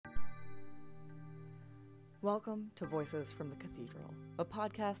Welcome to Voices from the Cathedral, a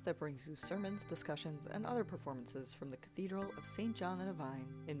podcast that brings you sermons, discussions, and other performances from the Cathedral of St. John the Divine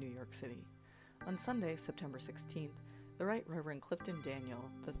in New York City. On Sunday, September 16th, the Right Reverend Clifton Daniel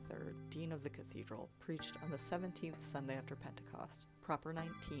III, Dean of the Cathedral, preached on the 17th Sunday after Pentecost, Proper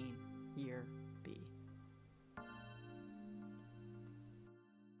 19, Year B.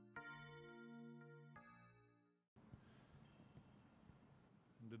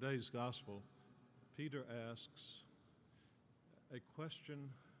 In today's gospel, Peter asks a question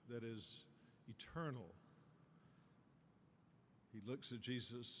that is eternal. He looks at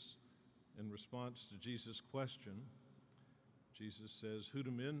Jesus in response to Jesus' question. Jesus says, "Who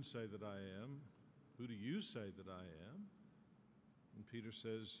do men say that I am? Who do you say that I am?" And Peter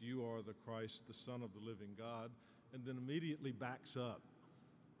says, "You are the Christ, the Son of the living God," and then immediately backs up.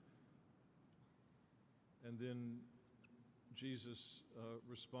 And then Jesus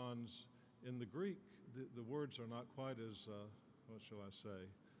responds in the Greek. The words are not quite as,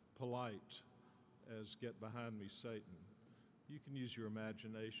 polite as "get behind me, Satan." You can use your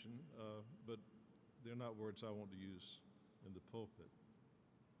imagination, but they're not words I want to use in the pulpit.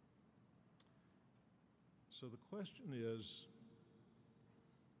 So the question is,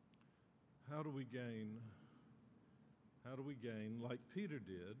 how do we gain, like Peter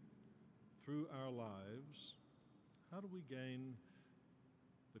did, through our lives, how do we gain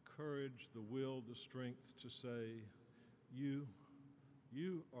the courage, the will, the strength to say, you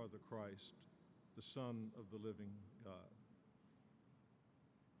are the Christ, the Son of the living God?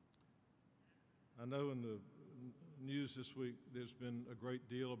 I know in the news this week there's been a great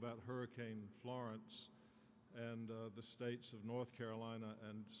deal about Hurricane Florence and the states of North Carolina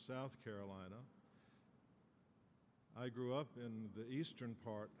and South Carolina. I grew up in the eastern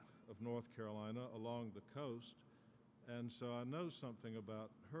part of North Carolina along the coast, and so I know something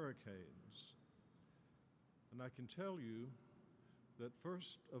about hurricanes. And I can tell you that,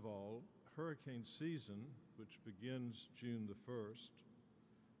 first of all, hurricane season, which begins June the 1st,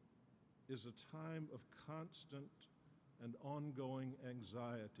 is a time of constant and ongoing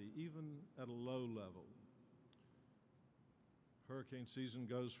anxiety, even at a low level. Hurricane season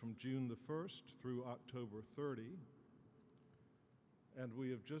goes from June the 1st through October 30, and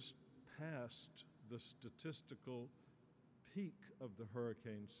we have just passed the statistical peak of the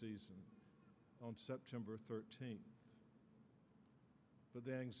hurricane season on September 13th. But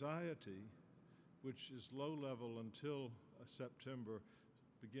the anxiety, which is low level until September,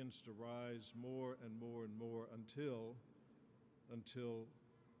 begins to rise more and more and more until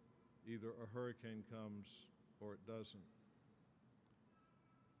either a hurricane comes or it doesn't.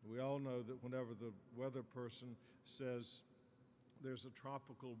 We all know that whenever the weather person says there's a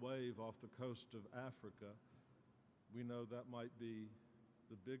tropical wave off the coast of Africa, we know that might be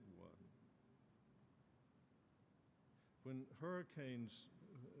the big one. When hurricanes,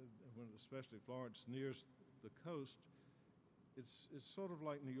 especially Florence, nears the coast, it's sort of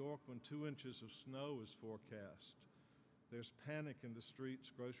like New York when 2 inches of snow is forecast. There's panic in the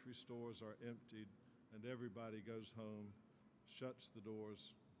streets, grocery stores are emptied, and everybody goes home, shuts the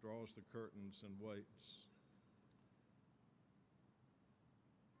doors, draws the curtains, and waits.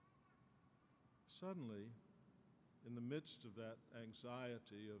 Suddenly, in the midst of that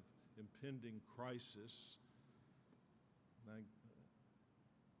anxiety of impending crisis,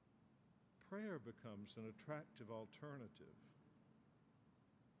 prayer becomes an attractive alternative.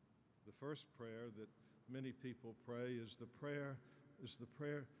 The first prayer that many people pray is the prayer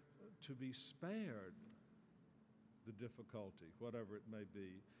to be spared the difficulty, whatever it may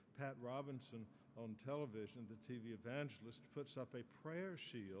be. Pat Robinson on television, the TV evangelist, puts up a prayer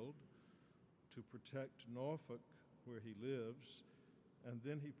shield to protect Norfolk, where he lives, and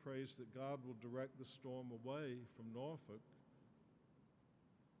then he prays that God will direct the storm away from Norfolk,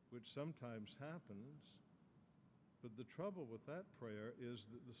 which sometimes happens. But the trouble with that prayer is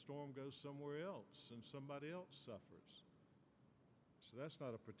that the storm goes somewhere else and somebody else suffers. So that's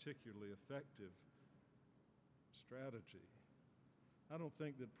not a particularly effective strategy. I don't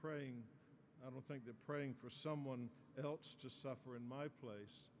think that praying for someone else to suffer in my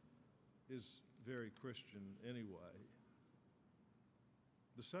place is very Christian anyway.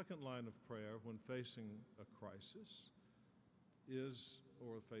 The second line of prayer when facing a crisis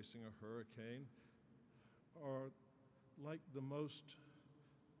or facing a hurricane, are the most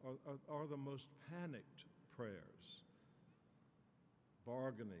panicked prayers.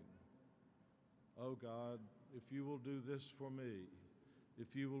 Bargaining. "Oh God, if you will do this for me,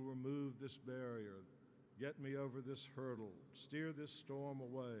 if you will remove this barrier, get me over this hurdle, steer this storm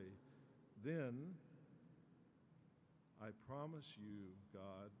away, then I promise you,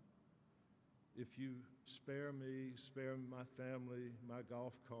 God, if you spare me, spare my family, my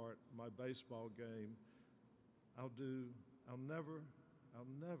golf cart, my baseball game, I'll never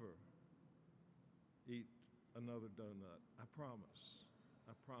eat another donut. I promise.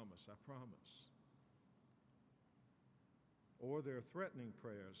 I promise. I promise. Or they're threatening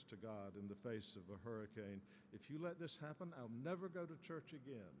prayers to God in the face of a hurricane. If you let this happen, I'll never go to church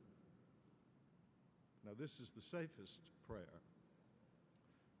again. Now, this is the safest prayer,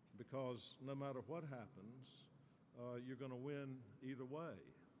 because no matter what happens, you're going to win either way.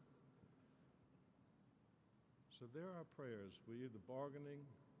 So there are prayers we're either bargaining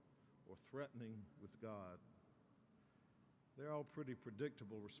or threatening with God. They're all pretty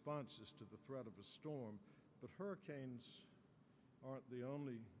predictable responses to the threat of a storm, but hurricanes aren't the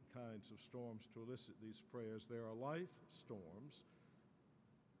only kinds of storms to elicit these prayers. There are life storms.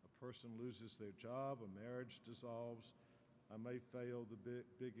 A person loses their job, a marriage dissolves, I may fail the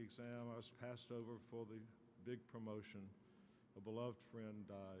big exam, I was passed over for the big promotion, a beloved friend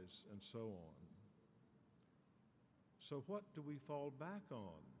dies, and so on. So what do we fall back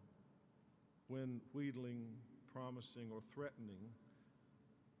on when wheedling, promising, or threatening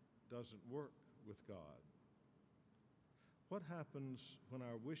doesn't work with God? What happens when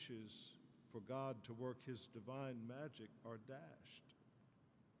our wishes for God to work His divine magic are dashed?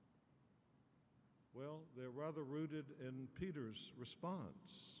 Well, they're rather rooted in Peter's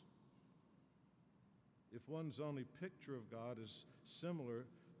response. If one's only picture of God is similar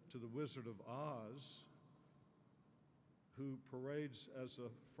to the Wizard of Oz, who parades as a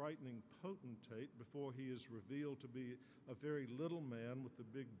frightening potentate before he is revealed to be a very little man with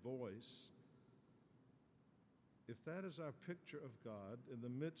a big voice, if that is our picture of God in the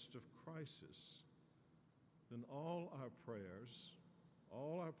midst of crisis, then all our prayers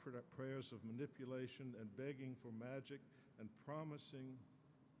of manipulation and begging for magic and promising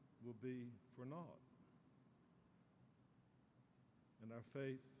will be for naught. And our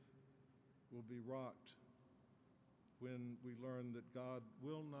faith will be rocked when we learn that God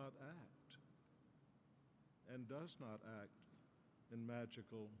will not act and does not act in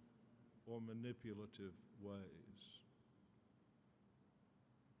magical or manipulative ways.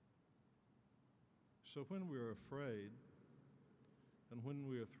 So when we're afraid and when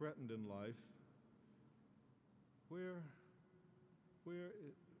we are threatened in life, where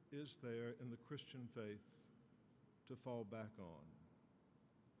is there in the Christian faith to fall back on?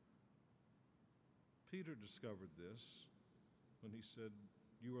 Peter discovered this when he said,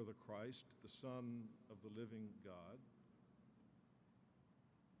 "You are the Christ, the Son of the living God."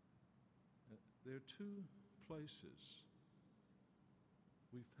 There are two places.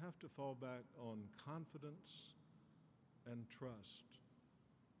 We have to fall back on confidence and trust.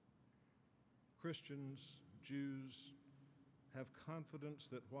 Christians, Jews, have confidence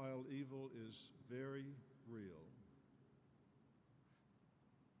that while evil is very real,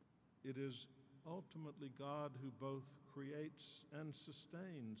 it is ultimately God who both creates and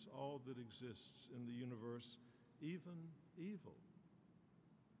sustains all that exists in the universe, even evil.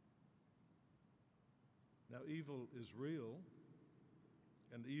 Now, evil is real,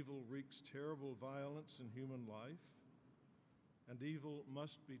 and evil wreaks terrible violence in human life, and evil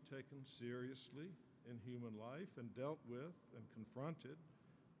must be taken seriously in human life and dealt with and confronted.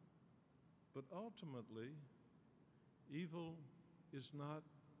 But ultimately, evil is not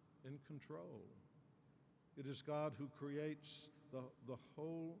in control. It is God who creates the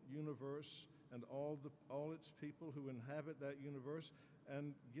whole universe and all its people who inhabit that universe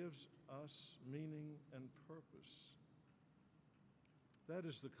and gives us meaning and purpose. That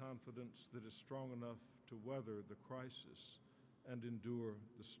is the confidence that is strong enough to weather the crisis and endure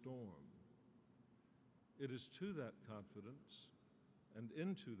the storm. It is to that confidence and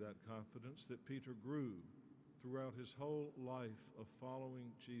into that confidence that Peter grew throughout his whole life of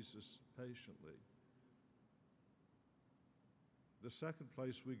following Jesus patiently. The second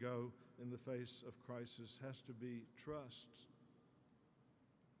place we go in the face of crisis has to be trust.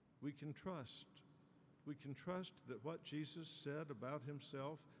 We can trust. We can trust that what Jesus said about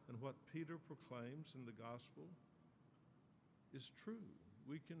himself and what Peter proclaims in the gospel is true.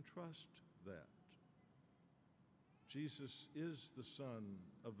 We can trust that. Jesus is the Son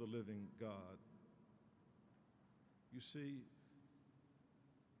of the living God. You see,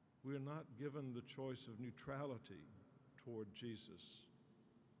 we're not given the choice of neutrality toward Jesus.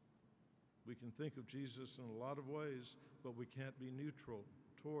 We can think of Jesus in a lot of ways, but we can't be neutral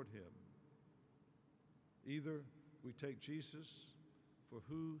toward him. Either we take Jesus for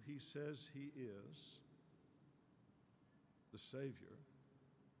who he says he is, the Savior,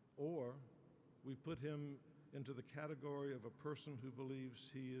 or we put him into the category of a person who believes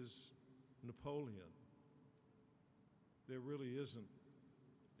he is Napoleon. There really isn't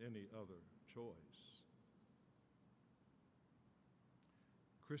any other choice.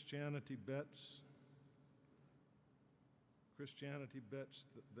 Christianity bets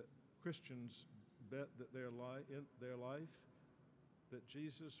that Christians bet that in their life that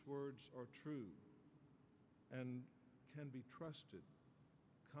Jesus' words are true and can be trusted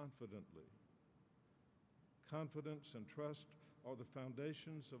confidently. Confidence and trust are the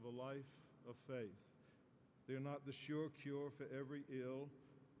foundations of a life of faith. They're not the sure cure for every ill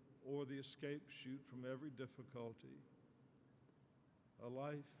or the escape chute from every difficulty. A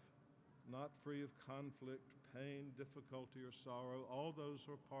life not free of conflict, pain, difficulty, or sorrow, all those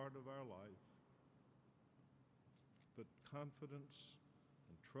are part of our life. But confidence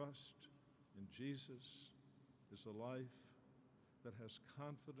and trust in Jesus is a life that has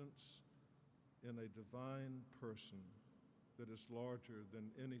confidence in a divine person that is larger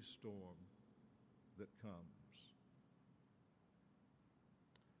than any storm that comes.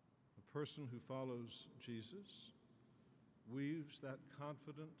 A person who follows Jesus weaves that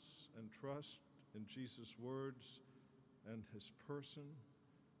confidence and trust in Jesus' words and his person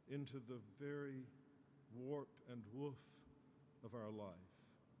into the very warp and woof of our life.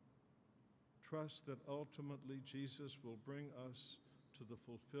 Trust that ultimately Jesus will bring us to the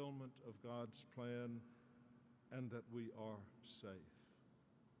fulfillment of God's plan and that we are safe.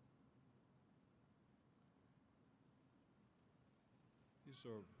 These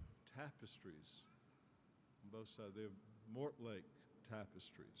are tapestries on both sides. They're Mortlake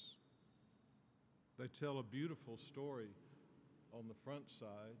tapestries. They tell a beautiful story on the front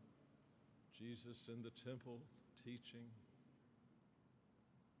side, Jesus in the temple teaching.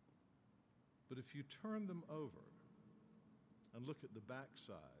 But if you turn them over and look at the back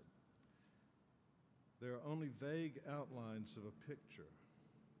side, there are only vague outlines of a picture.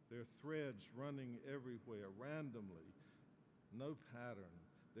 There are threads running everywhere randomly, no pattern.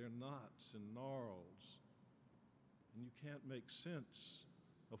 There are knots and gnarls, and you can't make sense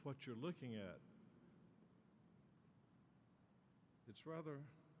of what you're looking at. It's rather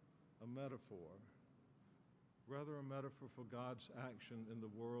a metaphor for God's action in the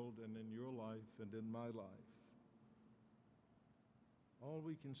world and in your life and in my life. All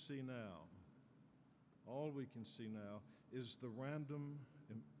we can see now is the random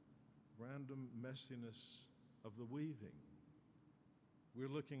messiness of the weaving. We're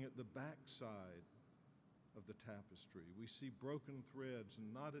looking at the backside of the tapestry. We see broken threads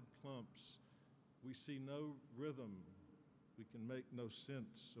and knotted clumps. We see no rhythm. We can make no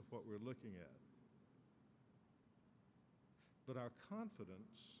sense of what we're looking at. But our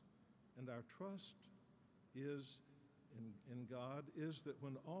confidence and our trust is in God is that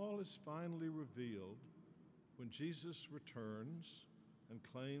when all is finally revealed, when Jesus returns and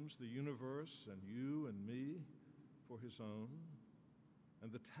claims the universe and you and me for his own,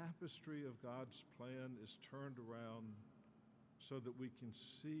 and the tapestry of God's plan is turned around so that we can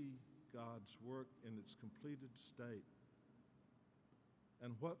see God's work in its completed state.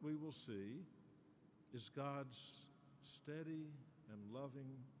 And what we will see is God's steady and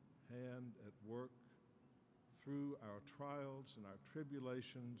loving hand at work through our trials and our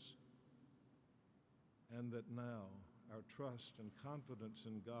tribulations, and that now our trust and confidence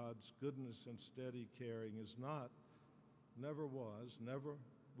in God's goodness and steady caring is not, never was, never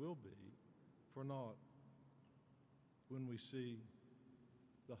will be for naught when we see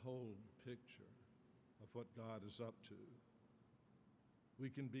the whole picture of what God is up to. We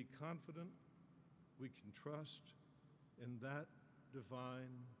can be confident, we can trust in that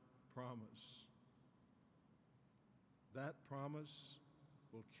divine promise. That promise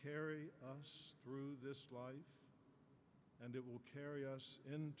will carry us through this life, and it will carry us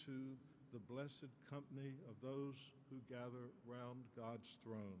into the blessed company of those who gather round God's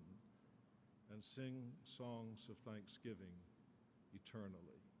throne and sing songs of thanksgiving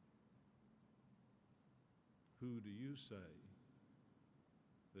eternally. Who do you say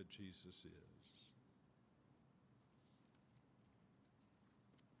that Jesus is?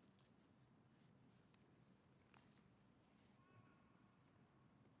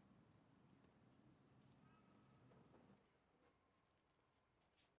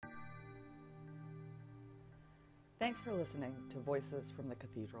 Thanks for listening to Voices from the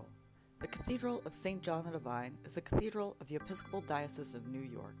Cathedral. The Cathedral of St. John the Divine is a cathedral of the Episcopal Diocese of New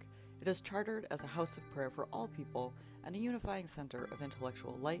York. It is chartered as a house of prayer for all people and a unifying center of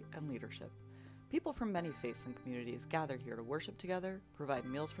intellectual light and leadership. People from many faiths and communities gather here to worship together, provide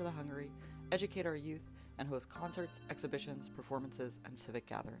meals for the hungry, educate our youth, and host concerts, exhibitions, performances, and civic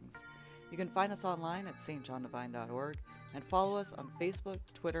gatherings. You can find us online at stjohndivine.org and follow us on Facebook,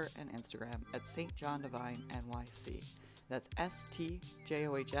 Twitter, and Instagram at St. John Divine NYC. That's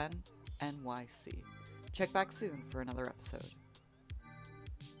STJOHN NYC. Check back soon for another episode.